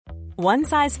One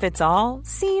size fits all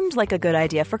seemed like a good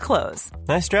idea for clothes.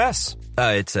 Nice dress.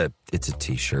 It's a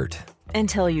t-shirt.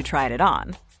 Until you tried it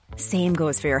on. Same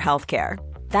goes for your healthcare.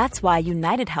 That's why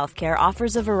United Healthcare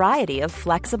offers a variety of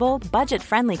flexible,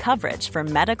 budget-friendly coverage for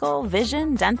medical,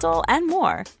 vision, dental, and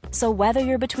more. So whether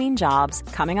you're between jobs,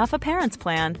 coming off a parent's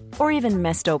plan, or even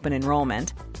missed open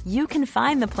enrollment, you can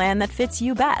find the plan that fits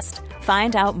you best.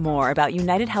 Find out more about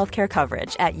United Healthcare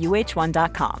coverage at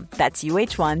uh1.com. That's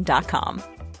uh1.com.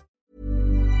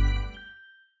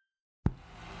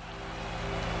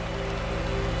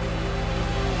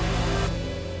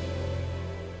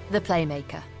 The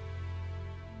Playmaker.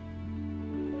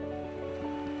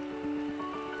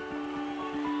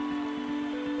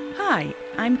 Hi,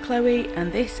 I'm Chloe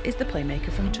and this is The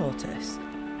Playmaker from Tortoise.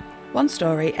 One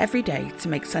story every day to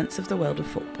make sense of the world of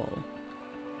football.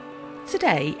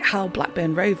 Today, how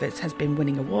Blackburn Rovers has been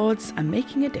winning awards and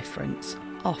making a difference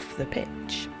off the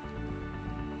pitch.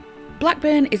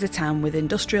 Blackburn is a town with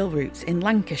industrial roots in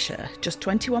Lancashire, just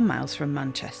 21 miles from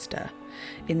Manchester.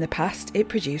 In the past, it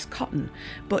produced cotton,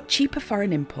 but cheaper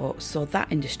foreign imports saw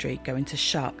that industry go into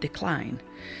sharp decline.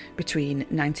 Between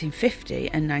 1950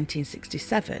 and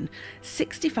 1967,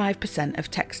 65%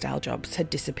 of textile jobs had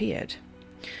disappeared.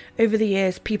 Over the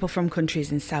years, people from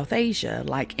countries in South Asia,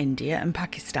 like India and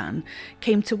Pakistan,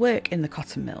 came to work in the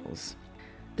cotton mills.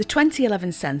 The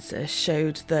 2011 census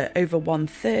showed that over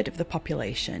 1/3 of the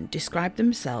population described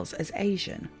themselves as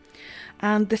Asian.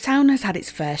 And the town has had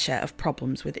its fair share of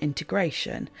problems with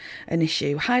integration, an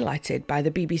issue highlighted by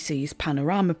the BBC's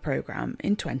Panorama programme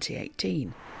in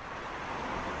 2018.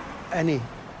 Any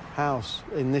house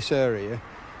in this area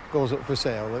goes up for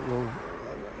sale,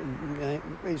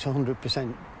 it's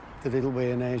 100% that it'll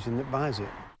be an Asian that buys it.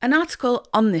 An article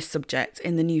on this subject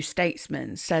in the New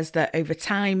Statesman says that over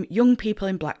time, young people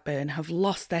in Blackburn have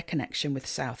lost their connection with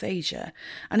South Asia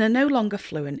and are no longer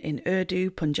fluent in Urdu,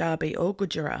 Punjabi or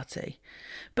Gujarati.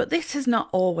 But this has not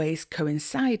always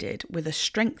coincided with a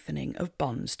strengthening of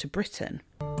bonds to Britain.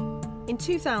 In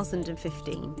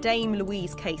 2015, Dame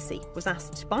Louise Casey was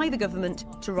asked by the government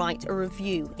to write a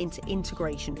review into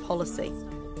integration policy.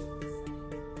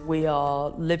 We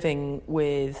are living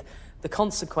with the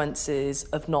consequences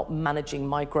of not managing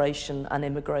migration and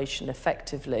immigration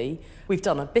effectively. We've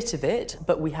done a bit of it,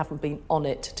 but we haven't been on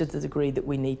it to the degree that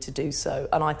we need to do so.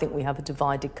 And I think we have a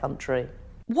divided country.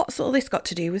 What's all this got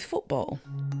to do with football?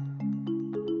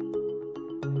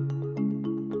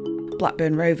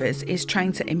 Blackburn Rovers is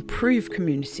trying to improve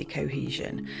community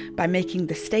cohesion by making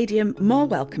the stadium more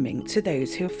welcoming to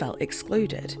those who felt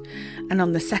excluded. And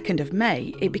on the 2nd of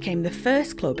May, it became the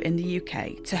first club in the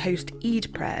UK to host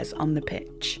Eid prayers on the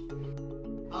pitch.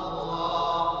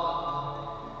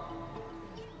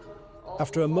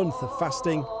 After a month of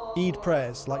fasting, Eid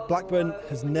prayers like Blackburn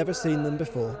has never seen them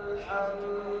before.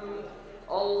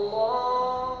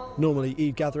 Normally,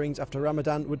 Eid gatherings after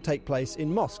Ramadan would take place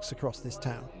in mosques across this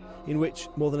town, in which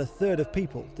more than 1/3 of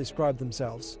people describe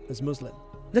themselves as Muslim.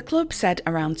 The club said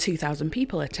around 2,000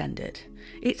 people attended.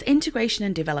 Its integration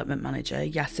and development manager,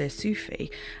 Yasser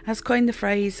Sufi, has coined the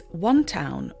phrase, "one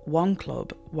town, one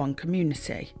club, one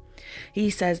community." He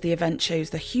says the event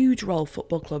shows the huge role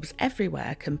football clubs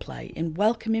everywhere can play in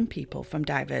welcoming people from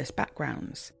diverse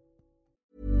backgrounds.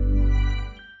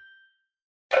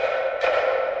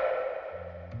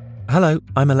 Hello,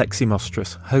 I'm Alexi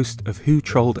Mostrous, host of Who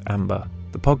Trolled Amber,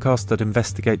 the podcast that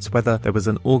investigates whether there was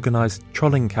an organised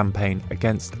trolling campaign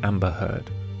against Amber Heard.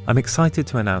 I'm excited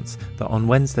to announce that on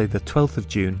Wednesday the 12th of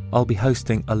June, I'll be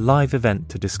hosting a live event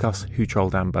to discuss Who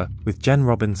Trolled Amber with Jen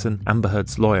Robinson, Amber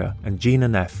Heard's lawyer, and Gina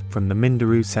Neff from the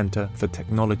Minderoo Centre for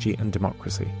Technology and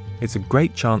Democracy. It's a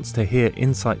great chance to hear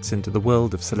insights into the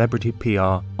world of celebrity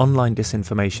PR, online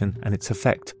disinformation, and its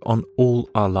effect on all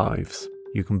our lives.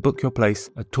 You can book your place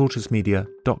at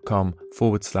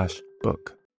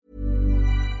tortoisemedia.com/book.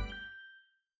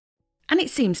 And it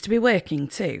seems to be working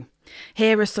too.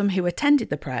 Here are some who attended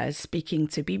the prayers speaking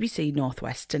to BBC North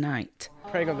West Tonight.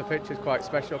 Praying on the pitch is quite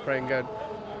special, praying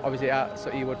obviously at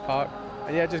Ewood Park.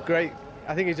 And yeah, just great.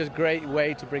 I think it's just a great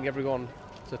way to bring everyone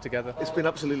together. It's been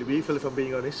absolutely beautiful, if I'm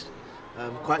being honest.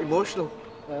 Quite emotional,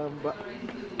 but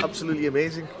absolutely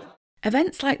amazing.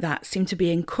 Events like that seem to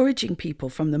be encouraging people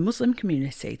from the Muslim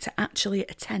community to actually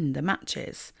attend the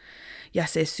matches.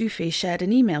 Yasser Sufi shared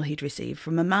an email he'd received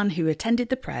from a man who attended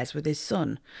the prayers with his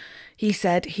son. He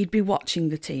said he'd be watching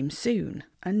the team soon,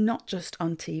 and not just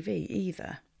on TV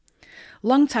either.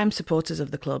 Long-time supporters of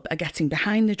the club are getting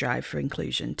behind the drive for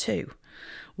inclusion too.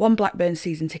 One Blackburn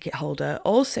season ticket holder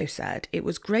also said it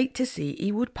was great to see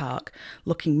Ewood Park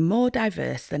looking more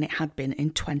diverse than it had been in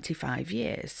 25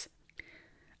 years.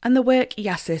 And the work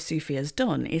Yasser Sufi has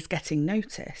done is getting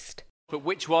noticed. But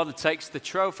which one takes the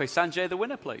trophy? Sanjay, the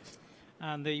winner, please.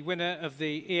 And the winner of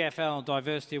the EFL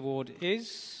Diversity Award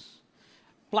is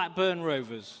Blackburn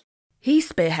Rovers. He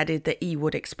spearheaded the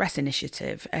Ewood Express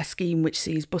initiative, a scheme which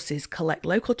sees buses collect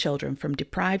local children from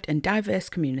deprived and diverse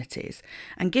communities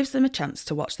and gives them a chance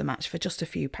to watch the match for just a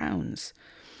few pounds.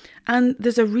 And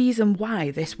there's a reason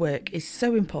why this work is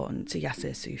so important to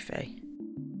Yasser Sufi.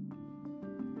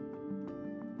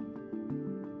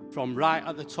 From right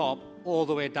at the top all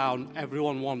the way down,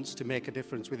 everyone wants to make a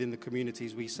difference within the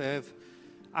communities we serve.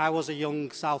 I was a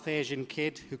young South Asian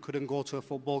kid who couldn't go to a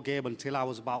football game until I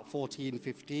was about 14,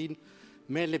 15,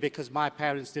 mainly because my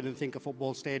parents didn't think a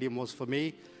football stadium was for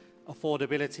me.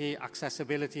 Affordability,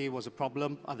 accessibility was a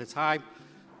problem at the time.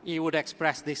 Ewood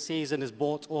Express this season has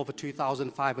brought over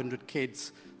 2,500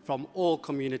 kids from all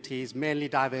communities, mainly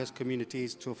diverse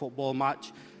communities, to a football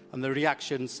match, and the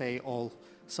reactions say all.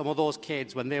 Some of those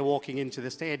kids, when they're walking into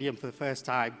the stadium for the first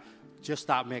time, just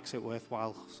that makes it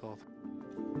worthwhile. So.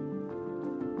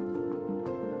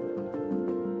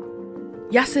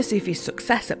 Yasser Sufi's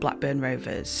success at Blackburn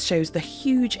Rovers shows the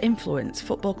huge influence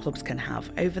football clubs can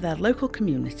have over their local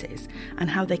communities and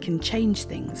how they can change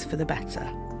things for the better.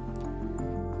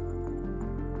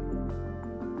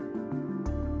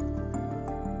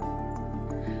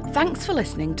 Thanks for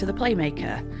listening to The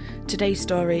Playmaker. Today's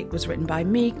story was written by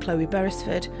me, Chloe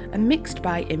Beresford, and mixed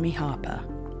by Imi Harper.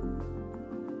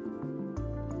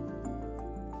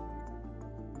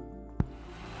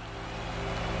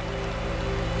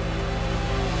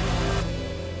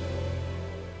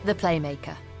 The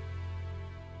Playmaker.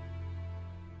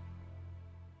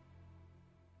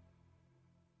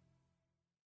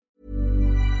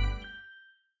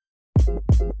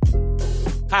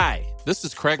 Hi, this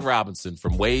is Craig Robinson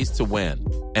from Ways to Win,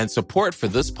 and support for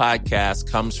this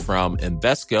podcast comes from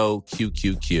Invesco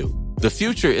QQQ. The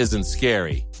future isn't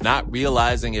scary. Not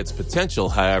realizing its potential,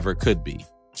 however, could be.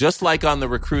 Just like on the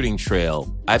recruiting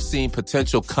trail, I've seen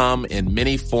potential come in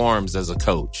many forms as a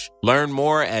coach. Learn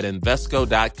more at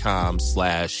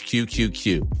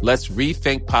Invesco.com/QQQ. Let's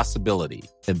rethink possibility.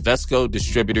 Invesco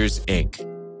Distributors, Inc.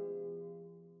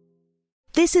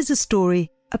 This is a story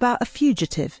about a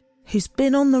fugitive who's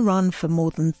been on the run for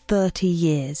more than 30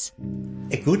 years.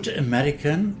 A good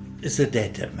American is a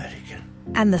dead American.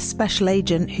 And the special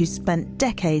agent who spent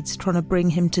decades trying to bring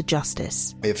him to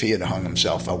justice. If he had hung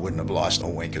himself, I wouldn't have lost a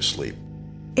wink of sleep.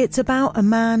 It's about a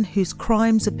man whose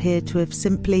crimes appear to have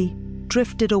simply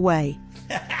drifted away.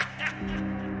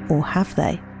 Or have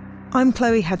they? I'm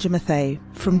Chloe Hadjimatheou.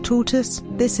 From Tortoise,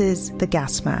 this is The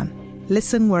Gas Man.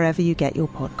 Listen wherever you get your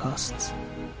podcasts.